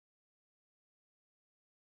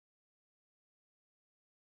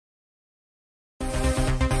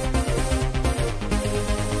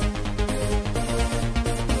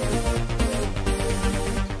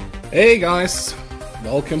Hey guys,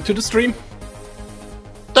 welcome to the stream.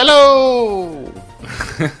 Hello!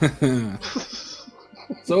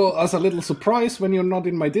 So, as a little surprise, when you're not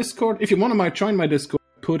in my Discord, if you want to join my Discord,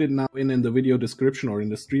 put it now in the video description or in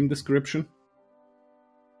the stream description.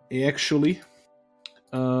 Actually,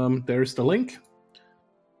 there's the link.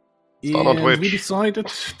 And we decided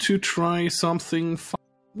to try something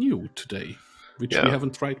new today, which we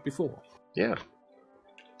haven't tried before. Yeah.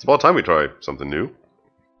 It's about time we tried something new.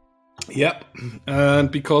 Yep, and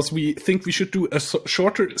because we think we should do a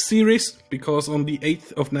shorter series, because on the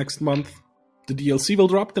 8th of next month, the DLC will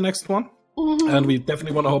drop, the next one. And we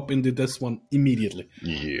definitely want to hop into this one immediately.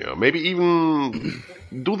 Yeah, maybe even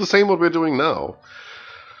do the same what we're doing now.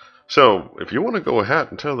 So, if you want to go ahead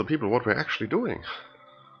and tell the people what we're actually doing.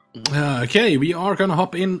 Okay, we are going to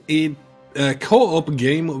hop in a co-op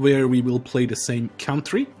game where we will play the same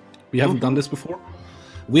country. We haven't done this before.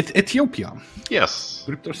 With Ethiopia. Yes.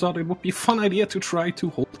 Scryptar thought it would be a fun idea to try to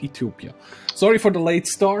hold Ethiopia. Sorry for the late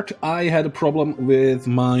start. I had a problem with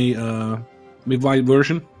my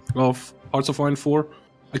version of Hearts of Iron 4.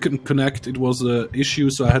 I couldn't connect. It was an issue,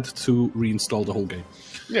 so I had to reinstall the whole game.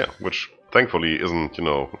 Yeah, which thankfully isn't,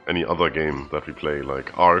 any other game that we play,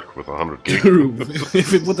 like Ark with 100 gigs. True.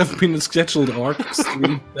 If it would have been a scheduled Ark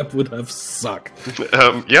stream, that would have sucked.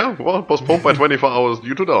 Yeah, well, postponed by 24 hours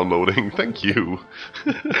due to downloading. Thank you.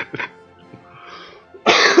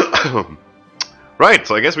 Right,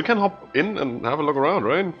 so I guess we can hop in and have a look around,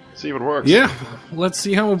 right? See if it works. Yeah, let's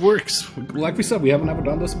see how it works. Like we said, we haven't ever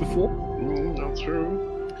done this before. That's true.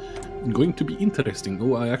 Going to be interesting.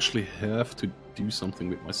 Oh, I actually have to do something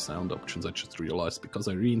with my sound options, I just realized, because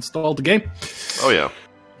I reinstalled the game. Oh, yeah.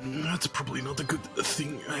 That's probably not a good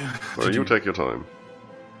thing. Well, you take your time.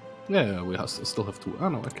 Yeah, we still have to... Oh,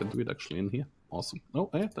 no, I can do it actually in here. Awesome. Oh,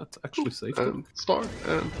 yeah, that's actually safe. And start,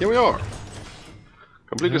 and here we are.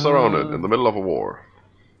 Completely surrounded in the middle of a war.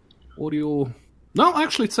 Audio... No,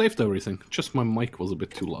 actually it saved everything. Just my mic was a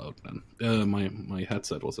bit too loud, man. My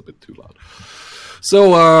headset was a bit too loud.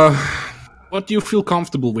 So, what do you feel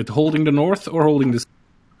comfortable with? Holding the north or holding this?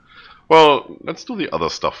 Well, let's do the other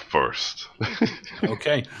stuff first.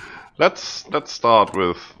 Okay. Let's start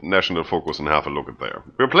with national focus and have a look at there.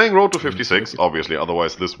 We're playing Road to 56, obviously,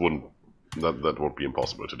 otherwise this wouldn't... That would be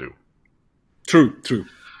impossible to do. True.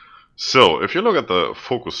 So, if you look at the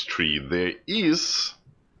focus tree, there is...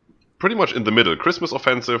 pretty much in the middle, Christmas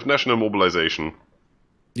offensive, national mobilization.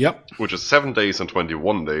 Yep. Which is 7 days and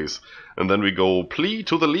 21 days. And then we go plea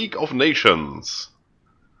to the League of Nations.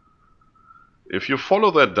 If you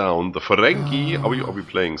follow that down, the Ferengi... Are we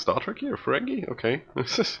playing Star Trek here? Ferengi? Okay.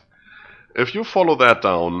 If you follow that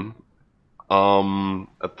down,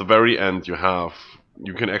 at the very end you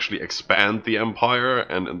can actually expand the empire,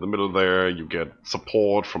 and in the middle there you get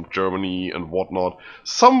support from Germany and whatnot.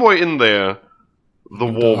 Somewhere in there, the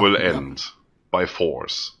war will end by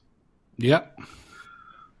force. Yep.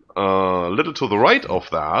 A little to the right of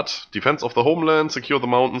that, defense of the homeland, secure the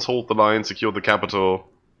mountains, hold the line, secure the capital.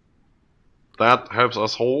 That helps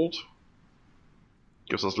us hold.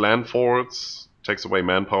 Gives us land forts, takes away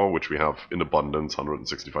manpower, which we have in abundance,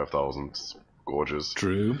 165,000. Gorgeous.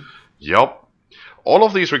 True. Yup. All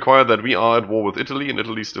of these require that we are at war with Italy, and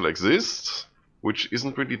Italy still exists, which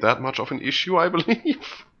isn't really that much of an issue, I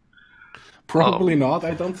believe. Probably not.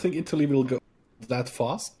 I don't think Italy will go that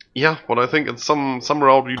fast. Yeah, but I think it's some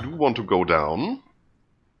route we do want to go down.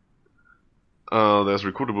 There's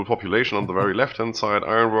recruitable population on the very left-hand side.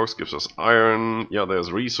 Ironworks gives us iron. Yeah,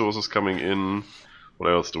 there's resources coming in. What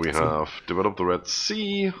else do we have? Develop the Red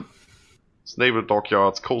Sea. Naval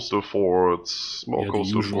dockyards, coastal forts, more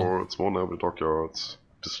coastal forts, more naval dockyards,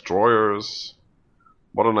 destroyers,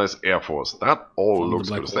 modernized air force. That all looks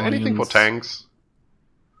good. Is there anything for tanks?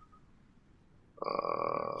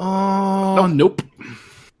 Nope.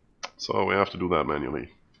 So we have to do that manually.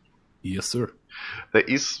 Yes, sir. There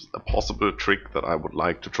is a possible trick that I would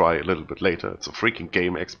like to try a little bit later. It's a freaking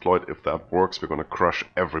game exploit. If that works, we're gonna crush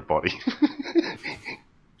everybody.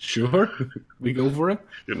 Sure, we go for it.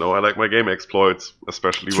 I like my game exploits,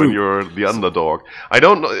 especially when you're the underdog. I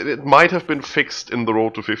don't know, it might have been fixed in the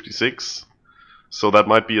Road to 56. So that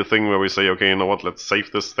might be a thing where we say, okay, you know what, let's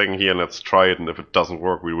save this thing here and let's try it, and if it doesn't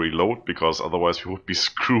work, we reload, because otherwise we would be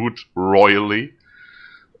screwed royally.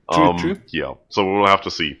 True. Yeah, so we'll have to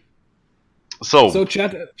see. So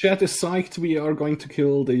chat is psyched. We are going to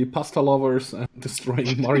kill the pasta lovers and destroy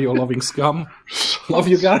Mario loving scum. Love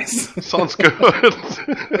you guys. Sounds good.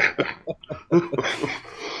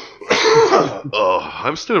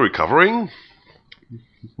 I'm still recovering.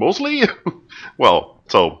 Mostly. Well,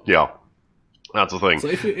 so yeah. That's the thing. So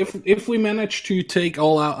if we manage to take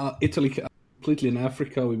all Italy completely in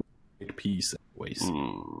Africa, we make peace anyways.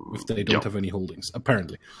 If they don't have any holdings,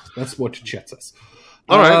 apparently. That's what the chat says.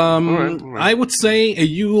 All right. I would say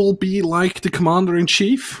you will be like the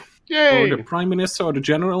commander-in-chief. Yay! Or the prime minister or the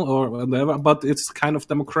general or whatever, but it's kind of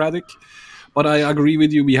democratic. But I agree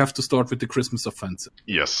with you, we have to start with the Christmas offensive.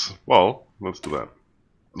 Yes. Well, let's do that.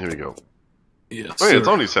 Here we go. Yes, I mean, it's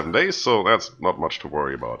only 7 days, so that's not much to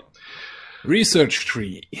worry about. Research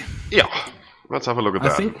tree. Yeah. Let's have a look at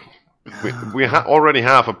that. think we already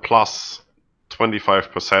have a plus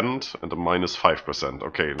 25% and a minus 5%.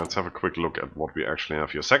 Okay, let's have a quick look at what we actually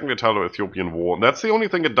have here. Second Italo-Ethiopian War. That's the only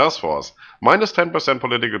thing it does for us. Minus 10%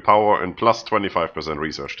 political power and plus 25%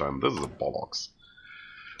 research time. This is a bollocks.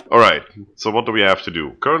 Alright, so what do we have to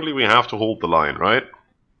do? Currently we have to hold the line, right?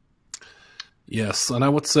 Yes, and I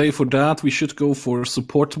would say for that we should go for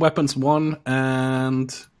support weapons 1 and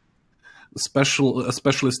a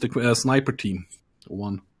specialistic sniper team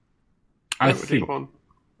 1. I think.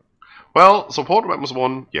 Well, support weapons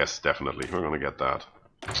 1, yes, definitely. We're gonna get that.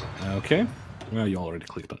 Okay. Well, you already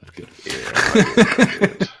clicked on it. Good.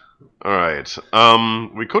 Yeah, Alright.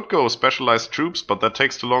 We could go specialized troops, but that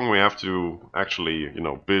takes too long. We have to actually,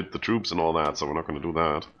 build the troops and all that, so we're not gonna do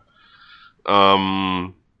that.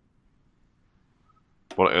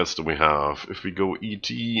 What else do we have? If we go ET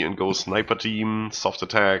and go sniper team, soft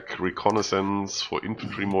attack, reconnaissance for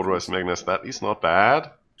infantry motorized magnets, that is not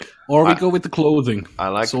bad. Or we go with the clothing. I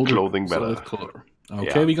like clothing better.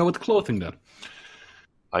 Okay, we go with the clothing then.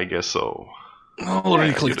 I guess so.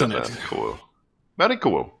 Already clicked on it. Cool. Very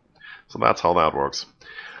cool. So that's how that works.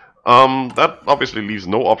 That obviously leaves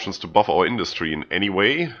no options to buff our industry in any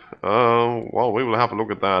way. Well, we will have a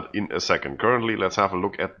look at that in a second. Currently, let's have a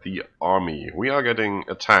look at the army. We are getting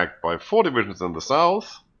attacked by 4 divisions in the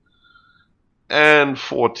south and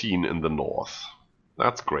 14 in the north.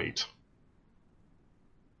 That's great.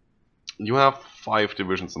 You have 5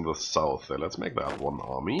 divisions in the south there. Let's make that 1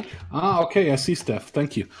 army. Ah, okay, I see, Steph.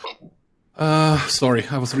 Thank you. Sorry,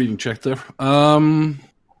 I was reading chat there.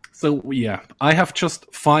 So, yeah, I have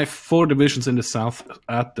just 4 divisions in the south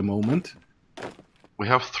at the moment. We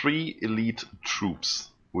have 3 elite troops,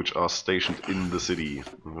 which are stationed in the city.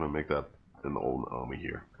 I'm going to make that an own army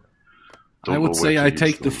here. I would say I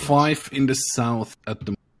take the 5 in the south at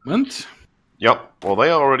the moment. Yep, well,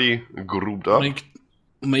 they are already grouped up.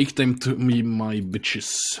 Make them to me my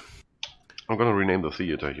bitches. I'm going to rename the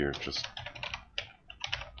theater here, just...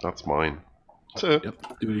 That's mine.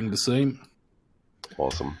 Yep, doing the same.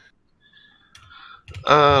 Awesome.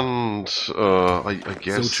 And I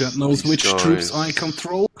guess so chat knows which troops I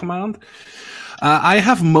control. Command. I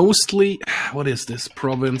have mostly. What is this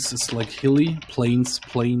province? It's like hilly plains.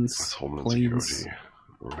 Security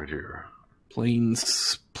right here.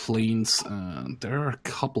 Plains. There are a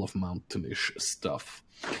couple of mountainish stuff.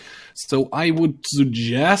 So I would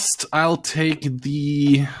suggest I'll take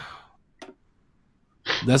the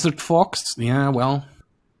Desert Fox. Yeah, well.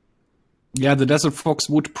 Yeah, the Desert Fox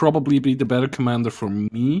would probably be the better commander for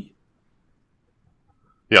me.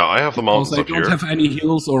 Yeah, I have the mountains up here. I don't have any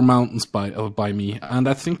hills or mountains by me. And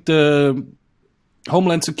I think the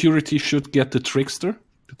Homeland Security should get the Trickster,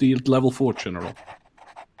 the level 4 general.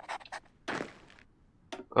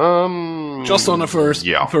 Just on a first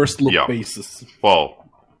look basis. Well,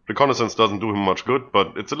 reconnaissance doesn't do him much good,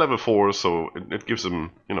 but it's a level 4, so it gives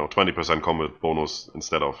him, 20% combat bonus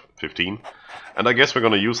instead of 15. And I guess we're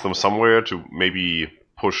going to use them somewhere to maybe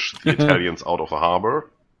push the Italians out of the harbor.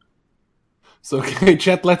 So, okay,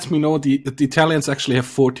 chat lets me know the Italians actually have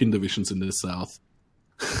 14 divisions in the south.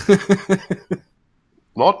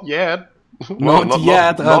 Not yet. Not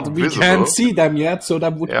yet. We visible. can't see them yet, so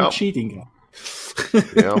that would be cheating.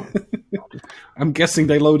 Yeah. I'm guessing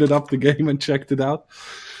they loaded up the game and checked it out.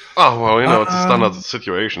 Oh, well, it's a standard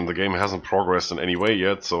situation. The game hasn't progressed in any way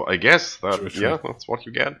yet, so I guess that, True. That's what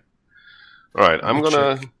you get. Alright, I'm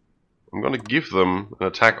gonna give them an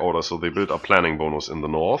attack order so they build a planning bonus in the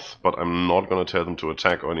north, but I'm not gonna tell them to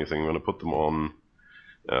attack or anything. I'm gonna put them on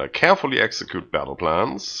carefully execute battle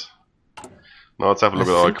plans. Now let's have a look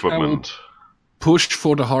at our equipment. Push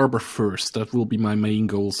for the harbor first. That will be my main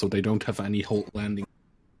goal, so they don't have any hold landing.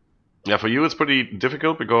 Yeah, for you it's pretty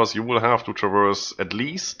difficult because you will have to traverse at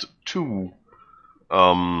least 2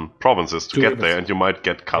 provinces to get there, and you might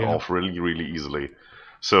get cut off really, really easily.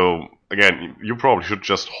 So, again, you probably should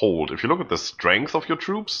just hold. If you look at the strength of your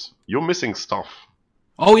troops, you're missing stuff.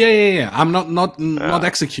 Oh, yeah. I'm not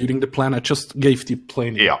executing the plan, I just gave the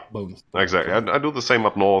plane bonus. Exactly. I do the same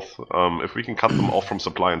up north. If we can cut them off from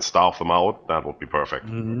supply and starve them out, that would be perfect.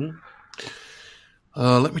 Mm-hmm.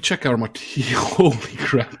 Let me check our material. Holy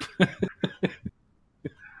crap.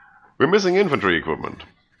 We're missing infantry equipment.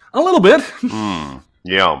 A little bit.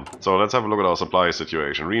 Yeah, so let's have a look at our supply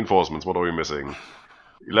situation. Reinforcements, what are we missing?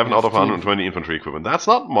 11 out of 120 infantry equipment. That's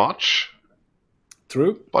not much.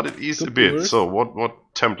 True. But it is a bit. So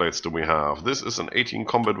what templates do we have? This is an 18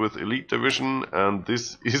 combat with elite division, and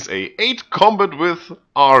this is a 8 combat with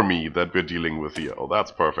army that we're dealing with here. Oh,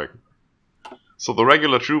 that's perfect. So the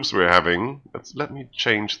regular troops we're having, let me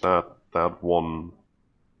change that one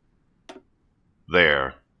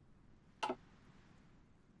there.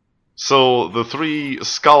 So the 3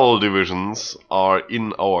 skull divisions are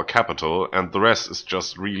in our capital, and the rest is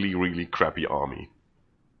just really, really crappy army.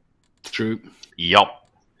 True. Yup.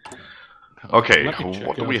 Okay,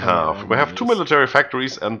 what do we have? We have 2 military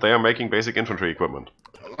factories, and they are making basic infantry equipment.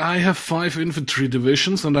 I have 5 infantry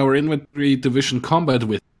divisions, and our infantry division combat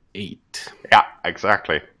with 8. Yeah,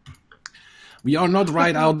 exactly. We are not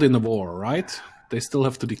right out in the war, right? They still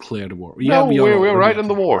have to declare the war. Yeah, no, we're right in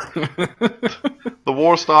the war. The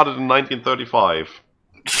war started in 1935.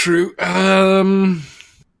 True.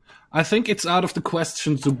 I think it's out of the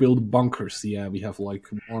question to build bunkers. Yeah, we have like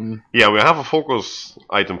 1. Yeah, we have a focus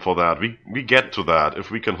item for that. We get to that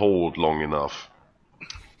if we can hold long enough.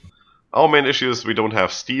 Our main issue is we don't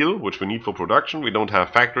have steel, which we need for production. We don't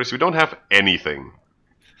have factories. We don't have anything.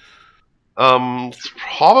 It's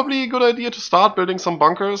probably a good idea to start building some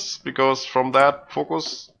bunkers, because from that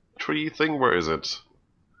focus tree thing, where is it?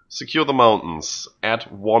 Secure the mountains, add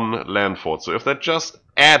 1 land fort. So if that just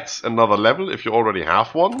adds another level, if you already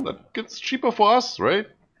have one, that gets cheaper for us, right?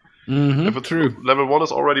 If it's true. Level 1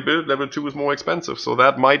 is already built, level 2 is more expensive. So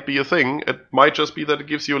that might be a thing. It might just be that it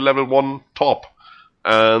gives you a level 1 top.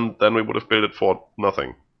 And then we would have built it for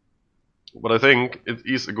nothing. But I think it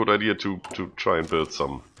is a good idea to try and build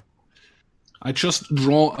some. I just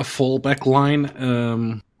draw a fallback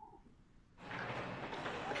line.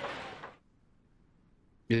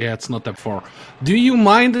 Yeah, it's not that far. Do you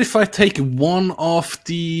mind if I take one of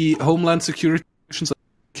the Homeland Security divisions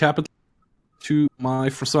capital to my...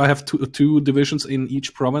 So I have two divisions in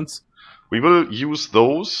each province? We will use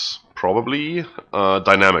those, probably,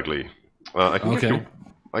 dynamically. I can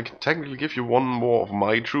technically give you 1 more of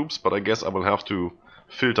my troops, but I guess I will have to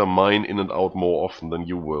filter mine in and out more often than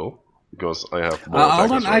you will. Because I have more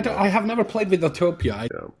I have never played with Ethiopia.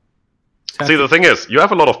 See, the thing is, you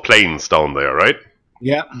have a lot of plains down there, right?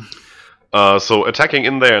 Yeah. So attacking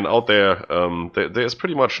in there and out there, there's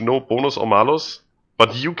pretty much no bonus or malus,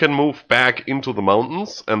 but you can move back into the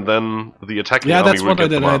mountains, and then the attacking army will get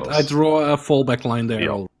the malus. Yeah, that's what I did. I draw a fallback line there.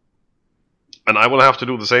 Yeah. And I will have to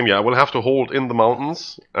do the same. Yeah, I will have to hold in the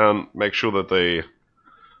mountains and make sure that they,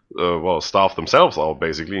 starve themselves out,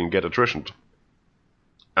 basically, and get attritioned.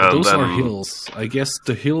 And those are hills. I guess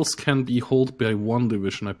the hills can be held by 1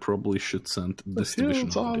 division. I probably should send this division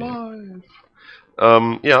over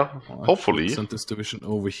there. Yeah, hopefully. Send this division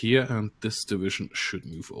over here, and this division should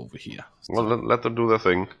move over here. Well, let them do their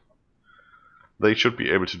thing. They should be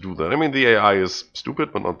able to do that. I mean, the AI is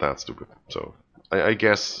stupid, but not that stupid. So, I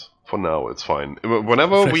guess for now it's fine.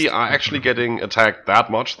 Whenever we are actually getting attacked that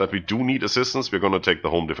much that we do need assistance, we're going to take the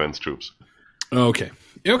home defense troops. Okay.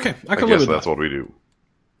 Okay, I can live with that. I guess that's what we do.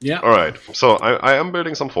 Yeah. Alright, so I am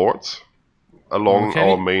building some forts along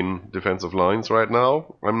our main defensive lines right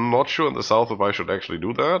now. I'm not sure in the south if I should actually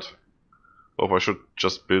do that, or if I should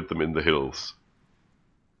just build them in the hills.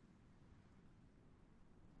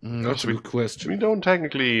 That's a good question. We don't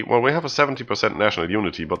technically... Well, we have a 70% national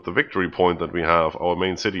unity, but the victory point that we have, our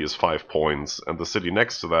main city is 5 points, and the city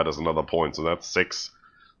next to that is another point, so that's 6.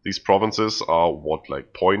 These provinces are, what,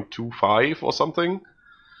 like 0.25 or something?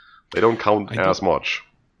 They don't count as much.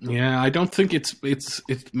 Yeah, I don't think it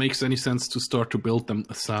makes any sense to start to build them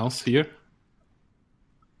south here.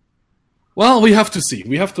 Well, we have to see.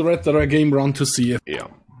 We have to let the game run to see if... Yeah.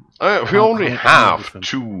 We only have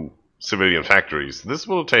 2 civilian factories. This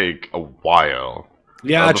will take a while.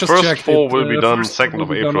 Yeah, I the just first checked 4 will be done 2nd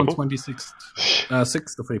of April. On 26th,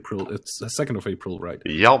 6th of April. It's 2nd of April, right?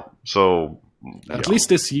 Yep. So at least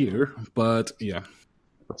this year, but yeah.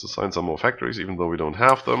 Let's assign some more factories, even though we don't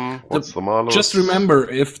have them. What's the malus? Just remember,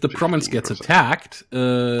 if the province gets attacked,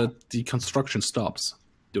 the construction stops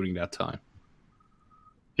during that time.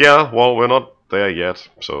 Yeah, well, we're not there yet,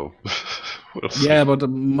 so... we'll see. Yeah, but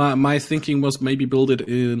my thinking was maybe build it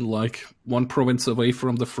in, like, 1 province away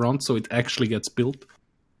from the front, so it actually gets built.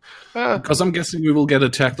 Because I'm guessing we will get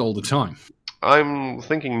attacked all the time. I'm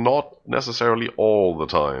thinking not necessarily all the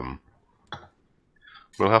time.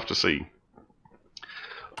 We'll have to see.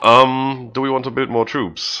 Do we want to build more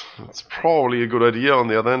troops? It's probably a good idea. On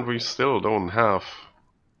the other hand, we still don't have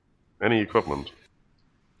any equipment.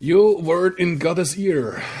 You word in God's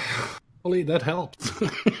ear. Hopefully that helped.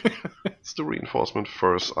 Let's do reinforcement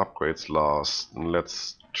first, upgrades last, and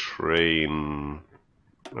let's train...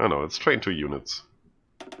 I don't know, let's train 2 units.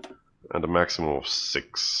 And a maximum of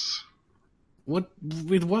 6.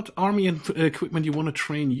 With what army and equipment you want to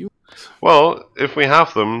train you? Well, if we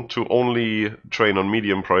have them to only train on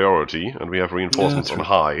medium priority, and we have reinforcements on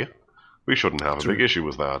high, we shouldn't have a big issue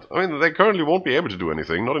with that. I mean, they currently won't be able to do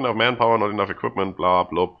anything. Not enough manpower, not enough equipment, blah,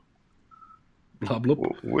 blah. Blah, blah.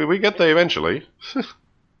 We get there eventually.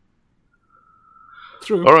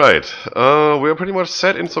 True. Alright, we are pretty much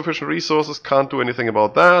set, insufficient resources, can't do anything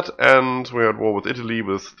about that, and we're at war with Italy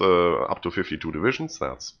with up to 52 divisions,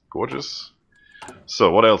 that's gorgeous. So,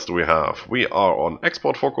 what else do we have? We are on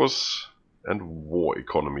export focus and war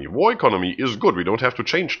economy. War economy is good, we don't have to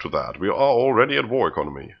change to that. We are already at war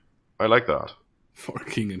economy. I like that. For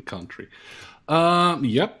king and country.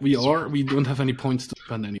 Yep, we are. We don't have any points to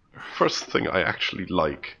spend anywhere. First thing I actually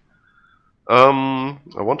like.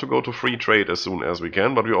 I want to go to free trade as soon as we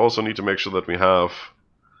can, but we also need to make sure that we have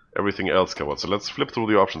everything else covered. So let's flip through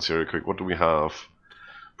the options here real quick. What do we have?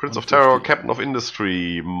 Prince of Terror, Captain of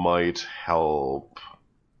Industry might help.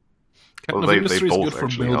 Captain of Industry is good for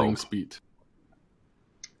building speed.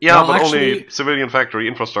 Yeah, well, but actually, only civilian factory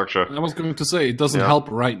infrastructure. I was going to say, it doesn't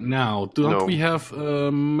help right now. Don't we have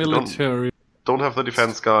military? Don't have the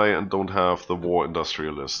defense guy and don't have the war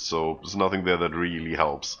industrialist, so there's nothing there that really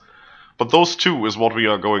helps. But those 2 is what we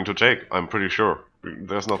are going to take, I'm pretty sure.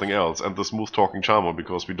 There's nothing else. And the smooth talking charmer,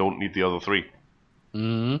 because we don't need the other 3.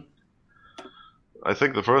 Mm-hmm. I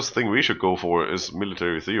think the first thing we should go for is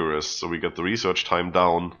military theorists, so we get the research time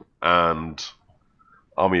down and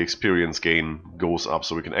army experience gain goes up,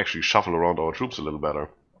 so we can actually shuffle around our troops a little better.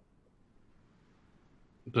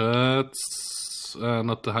 That's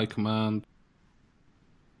not the high command.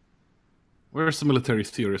 Where's the military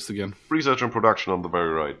theorist again? Research and production on the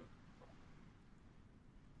very right.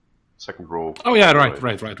 Second row. Oh yeah, right.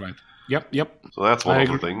 Yep. So that's one of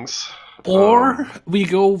the things. Or we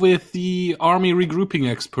go with the army regrouping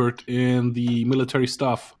expert in the military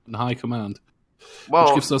staff and high command,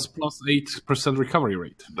 which gives us plus 8% recovery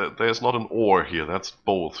rate. There's not an or here, that's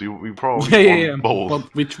both. We probably want both.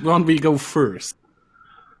 But which one we go first?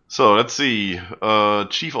 So let's see.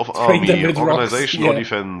 Chief of Army, organization or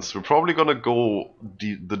defense. We're probably gonna go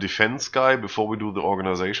the defense guy before we do the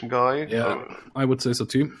organization guy. Yeah, I would say so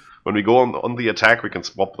too. When we go on the attack, we can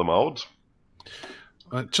swap them out.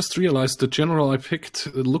 I just realized the general I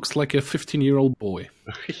picked looks like a 15-year-old boy.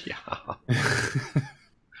 Yeah.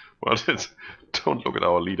 Well, don't look at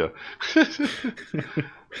our leader.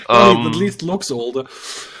 Well, he at least looks older.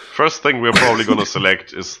 First thing we're probably going to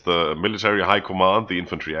select is the military high command, the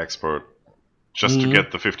infantry expert. Just to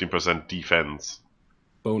get the 15% defense.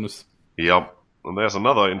 Bonus. Yep. And there's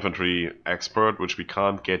another infantry expert, which we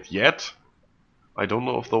can't get yet. I don't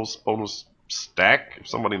know if those bonus stack. If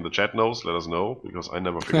somebody in the chat knows, let us know, because I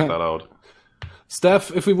never figured that out.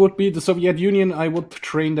 Steph, if we would be the Soviet Union, I would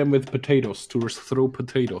train them with potatoes, to throw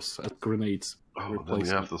potatoes as grenades. Oh, then we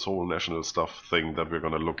have this whole national stuff thing that we're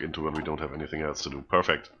going to look into when we don't have anything else to do.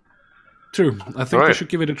 Perfect. True. I think we should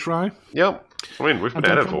give it a try. Yeah. I mean, we've been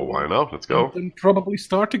at it for a while now. Let's go. And then probably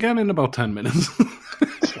start again in about 10 minutes.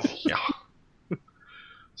 Yeah.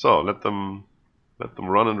 So, let them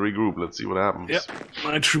run and regroup. Let's see what happens. Yep.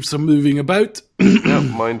 My troops are moving about. Yeah,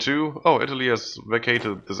 mine too. Oh, Italy has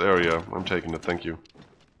vacated this area. I'm taking it, thank you.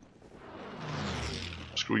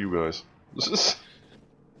 Screw you guys.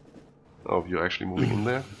 Oh, you're actually moving in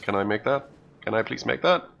there? Can I make that? Can I please make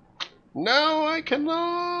that? No, I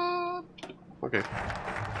cannot! Okay.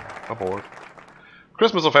 Abort.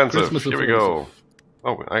 Christmas offensive! Here we go.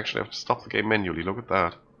 Oh, I actually have to stop the game manually, look at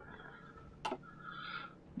that.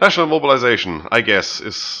 National mobilization, I guess,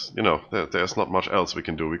 is, you know, there's not much else we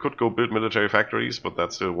can do. We could go build military factories, but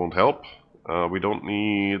that still won't help. We don't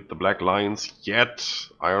need the Black Lions yet.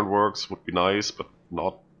 Ironworks would be nice, but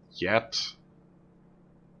not yet.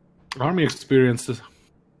 Army experiences.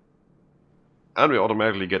 And we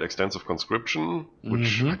automatically get extensive conscription,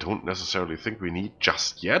 which I don't necessarily think we need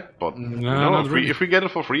just yet, but no, if we get it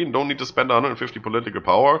for free and don't need to spend 150 political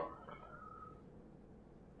power,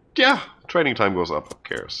 yeah, training time goes up, who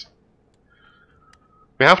cares?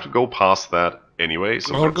 We have to go past that anyway.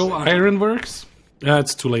 So or go Ironworks?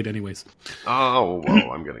 It's too late anyways. Oh,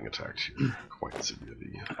 well, I'm getting attacked quite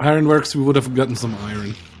severely. Ironworks, we would have gotten some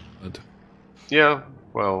iron. But... yeah,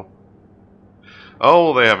 well...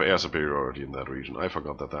 oh, they have air superiority in that region. I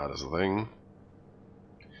forgot that that is a thing.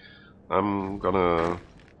 I'm gonna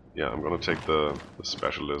take the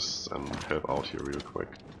specialists and help out here real quick.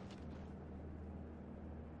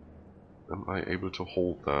 Am I able to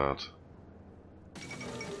hold that?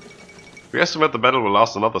 We estimate the battle will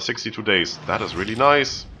last another 62 days. That is really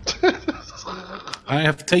nice. I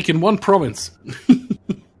have taken one province.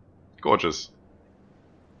 Gorgeous.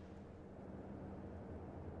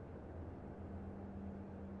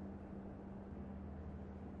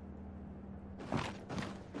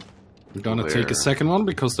 We're gonna take a second one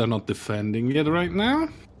because they're not defending it right now.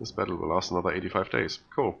 This battle will last another 85 days.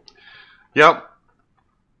 Cool. Yeah.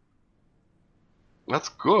 That's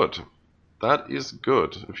good. That is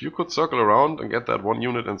good. If you could circle around and get that one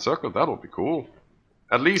unit encircled, that would be cool.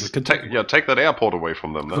 At least take that airport away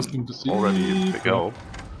from them. That's already a big help.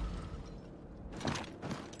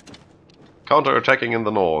 Counter-attacking in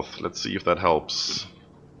the north. Let's see if that helps.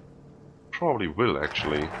 Probably will,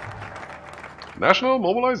 actually. National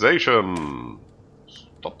mobilization.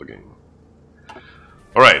 Stop the game.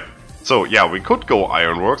 Alright. So, yeah, we could go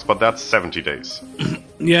ironworks, but that's 70 days.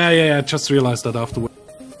 Yeah, just realized that afterwards.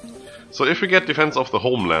 So if we get defense of the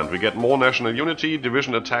homeland, we get more national unity,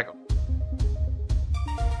 division attack